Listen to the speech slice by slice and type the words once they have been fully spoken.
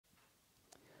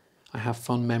I have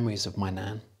fond memories of my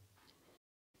Nan.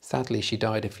 Sadly, she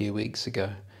died a few weeks ago.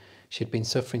 She had been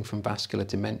suffering from vascular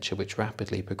dementia which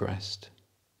rapidly progressed.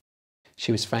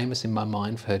 She was famous in my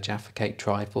mind for her Jaffa cake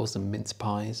trifles and mince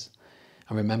pies.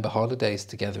 I remember holidays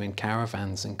together in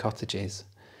caravans and cottages.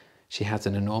 She had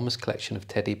an enormous collection of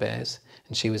teddy bears,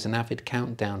 and she was an avid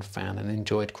countdown fan and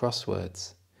enjoyed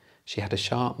crosswords. She had a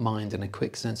sharp mind and a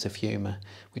quick sense of humour,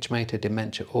 which made her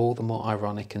dementia all the more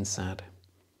ironic and sad.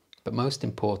 But most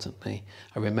importantly,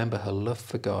 I remember her love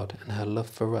for God and her love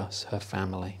for us, her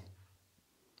family.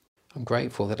 I'm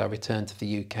grateful that I returned to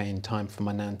the UK in time for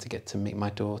my Nan to get to meet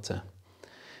my daughter.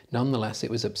 Nonetheless,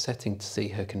 it was upsetting to see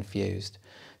her confused.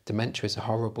 Dementia is a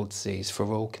horrible disease for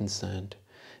all concerned,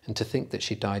 and to think that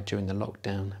she died during the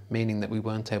lockdown, meaning that we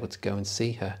weren't able to go and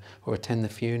see her or attend the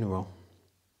funeral.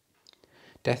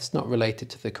 Deaths not related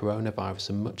to the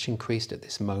coronavirus are much increased at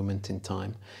this moment in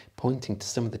time, pointing to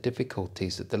some of the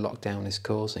difficulties that the lockdown is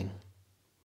causing.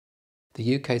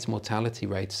 The UK's mortality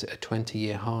rate is at a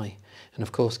 20-year high, and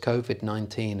of course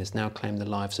COVID-19 has now claimed the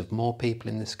lives of more people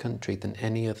in this country than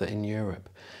any other in Europe,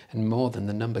 and more than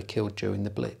the number killed during the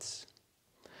Blitz.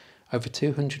 Over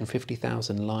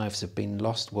 250,000 lives have been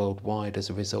lost worldwide as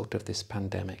a result of this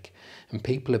pandemic, and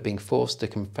people are being forced to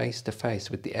come face to face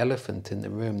with the elephant in the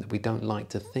room that we don't like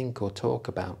to think or talk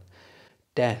about: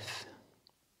 death.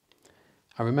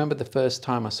 I remember the first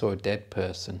time I saw a dead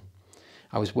person.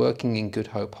 I was working in Good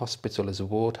Hope Hospital as a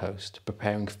ward host,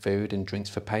 preparing food and drinks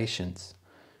for patients.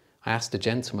 I asked a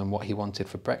gentleman what he wanted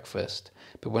for breakfast,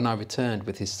 but when I returned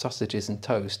with his sausages and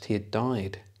toast, he had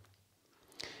died.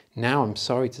 Now I'm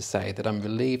sorry to say that I'm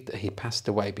relieved that he passed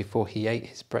away before he ate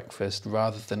his breakfast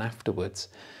rather than afterwards,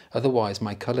 otherwise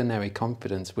my culinary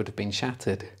confidence would have been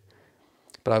shattered.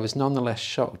 But I was nonetheless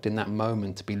shocked in that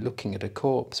moment to be looking at a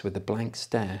corpse with a blank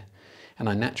stare, and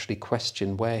I naturally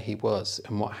questioned where he was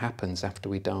and what happens after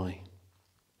we die.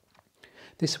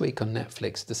 This week on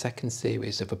Netflix, the second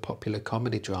series of a popular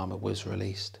comedy drama was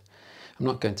released. I'm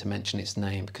not going to mention its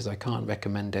name because I can't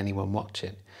recommend anyone watch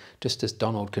it, just as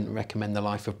Donald couldn't recommend The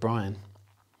Life of Brian.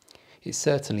 It's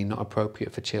certainly not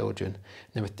appropriate for children,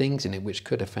 and there are things in it which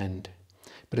could offend.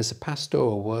 But as a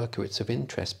pastoral worker, it's of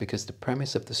interest because the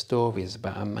premise of the story is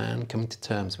about a man coming to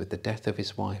terms with the death of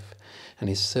his wife and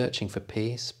is searching for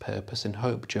peace, purpose and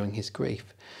hope during his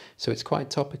grief, so it's quite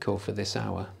topical for this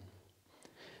hour.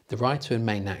 The writer and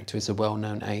main actor is a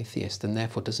well-known atheist and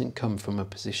therefore doesn't come from a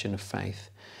position of faith,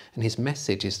 and his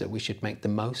message is that we should make the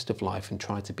most of life and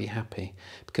try to be happy,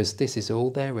 because this is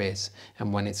all there is,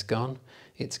 and when it's gone,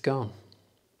 it's gone.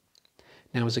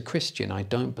 Now, as a Christian, I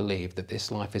don't believe that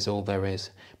this life is all there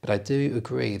is, but I do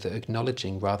agree that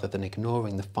acknowledging rather than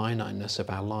ignoring the finiteness of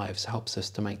our lives helps us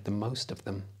to make the most of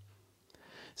them.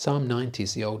 Psalm 90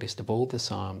 is the oldest of all the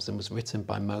Psalms and was written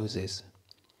by Moses.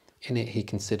 In it, he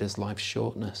considers life's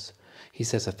shortness. He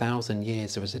says 1,000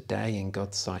 years are as a day in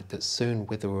God's sight that soon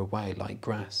wither away like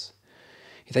grass.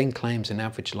 He then claims an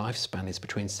average lifespan is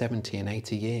between 70 and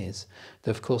 80 years,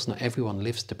 though of course not everyone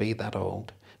lives to be that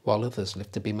old, while others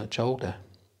live to be much older.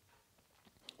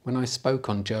 When I spoke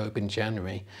on Job in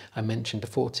January, I mentioned a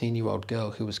 14-year-old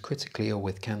girl who was critically ill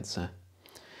with cancer.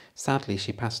 Sadly,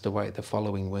 she passed away the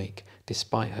following week,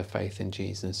 despite her faith in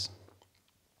Jesus.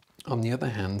 On the other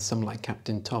hand, some like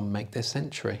Captain Tom make their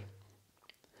century.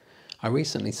 I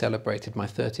recently celebrated my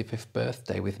 35th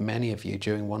birthday with many of you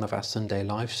during one of our Sunday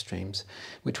live streams,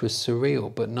 which was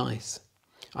surreal but nice.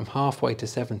 I'm halfway to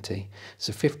 70,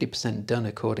 so 50% done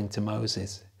according to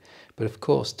Moses. But of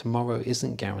course, tomorrow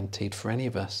isn't guaranteed for any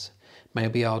of us.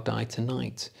 Maybe I'll die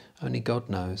tonight, only God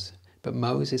knows. But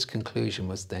Moses' conclusion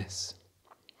was this: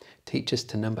 teach us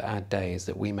to number our days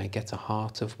that we may get a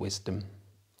heart of wisdom.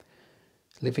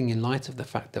 Living in light of the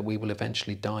fact that we will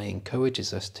eventually die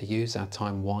encourages us to use our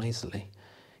time wisely.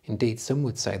 Indeed, some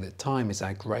would say that time is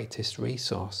our greatest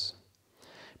resource.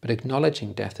 But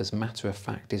acknowledging death as a matter of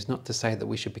fact is not to say that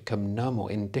we should become numb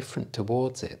or indifferent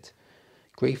towards it.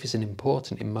 Grief is an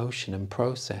important emotion and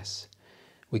process.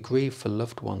 We grieve for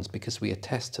loved ones because we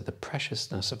attest to the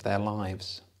preciousness of their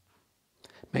lives.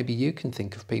 Maybe you can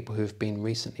think of people who have been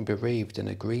recently bereaved and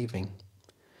are grieving.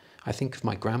 I think of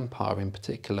my grandpa in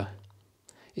particular.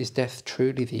 Is death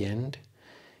truly the end?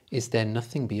 Is there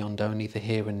nothing beyond only the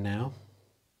here and now?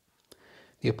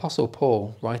 The Apostle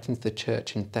Paul, writing to the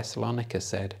church in Thessalonica,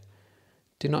 said,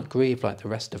 "Do not grieve like the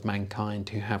rest of mankind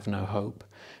who have no hope,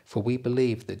 for we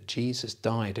believe that Jesus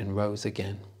died and rose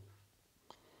again."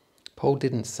 Paul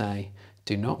didn't say,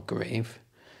 "Do not grieve."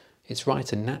 It's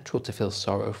right and natural to feel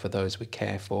sorrow for those we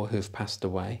care for who have passed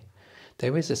away.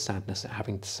 There is a sadness at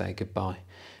having to say goodbye,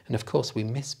 and of course we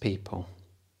miss people.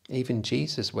 Even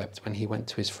Jesus wept when he went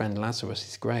to his friend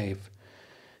Lazarus' grave.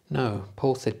 No,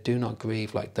 Paul said, do not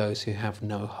grieve like those who have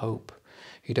no hope,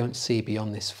 who don't see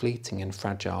beyond this fleeting and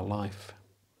fragile life.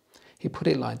 He put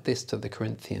it like this to the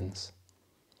Corinthians: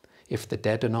 if the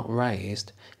dead are not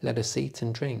raised, let us eat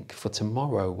and drink, for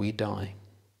tomorrow we die.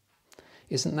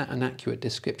 Isn't that an accurate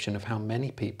description of how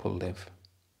many people live?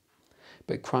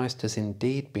 But Christ has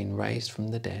indeed been raised from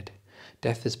the dead.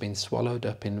 Death has been swallowed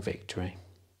up in victory.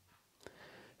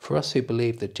 For us who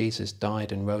believe that Jesus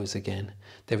died and rose again,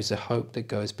 there is a hope that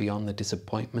goes beyond the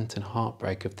disappointment and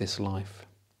heartbreak of this life.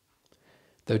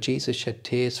 Though Jesus shed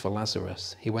tears for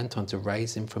Lazarus, he went on to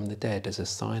raise him from the dead as a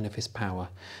sign of his power,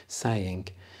 saying,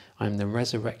 I am the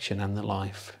resurrection and the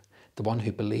life. The one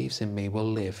who believes in me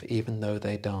will live even though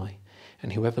they die,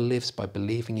 and whoever lives by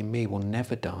believing in me will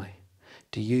never die.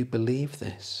 Do you believe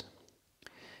this?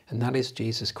 And that is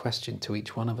Jesus' question to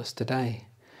each one of us today.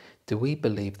 Do we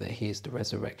believe that he is the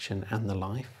resurrection and the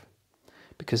life?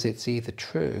 Because it's either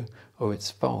true or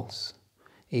it's false.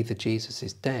 Either Jesus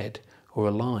is dead or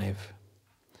alive.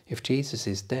 If Jesus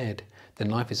is dead, then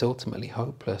life is ultimately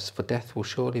hopeless, for death will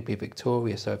surely be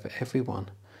victorious over everyone.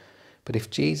 But if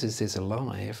Jesus is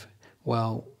alive,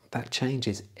 well, that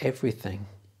changes everything.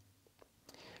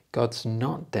 God's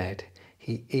not dead,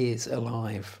 he is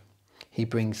alive. He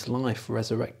brings life,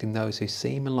 resurrecting those who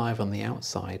seem alive on the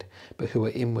outside, but who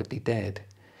are inwardly dead,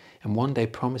 and one day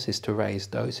promises to raise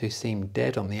those who seem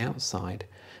dead on the outside,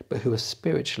 but who are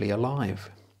spiritually alive.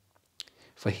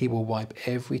 For he will wipe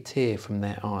every tear from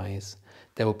their eyes.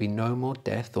 There will be no more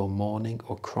death or mourning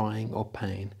or crying or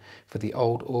pain, for the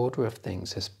old order of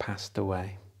things has passed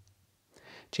away.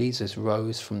 Jesus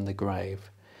rose from the grave,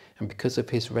 and because of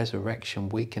his resurrection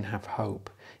we can have hope,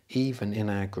 even in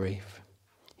our grief.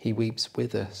 He weeps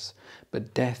with us,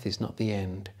 but death is not the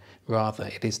end. Rather,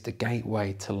 it is the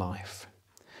gateway to life.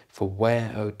 For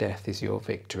where, O death, is your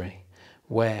victory?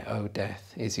 Where, O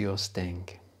death, is your sting?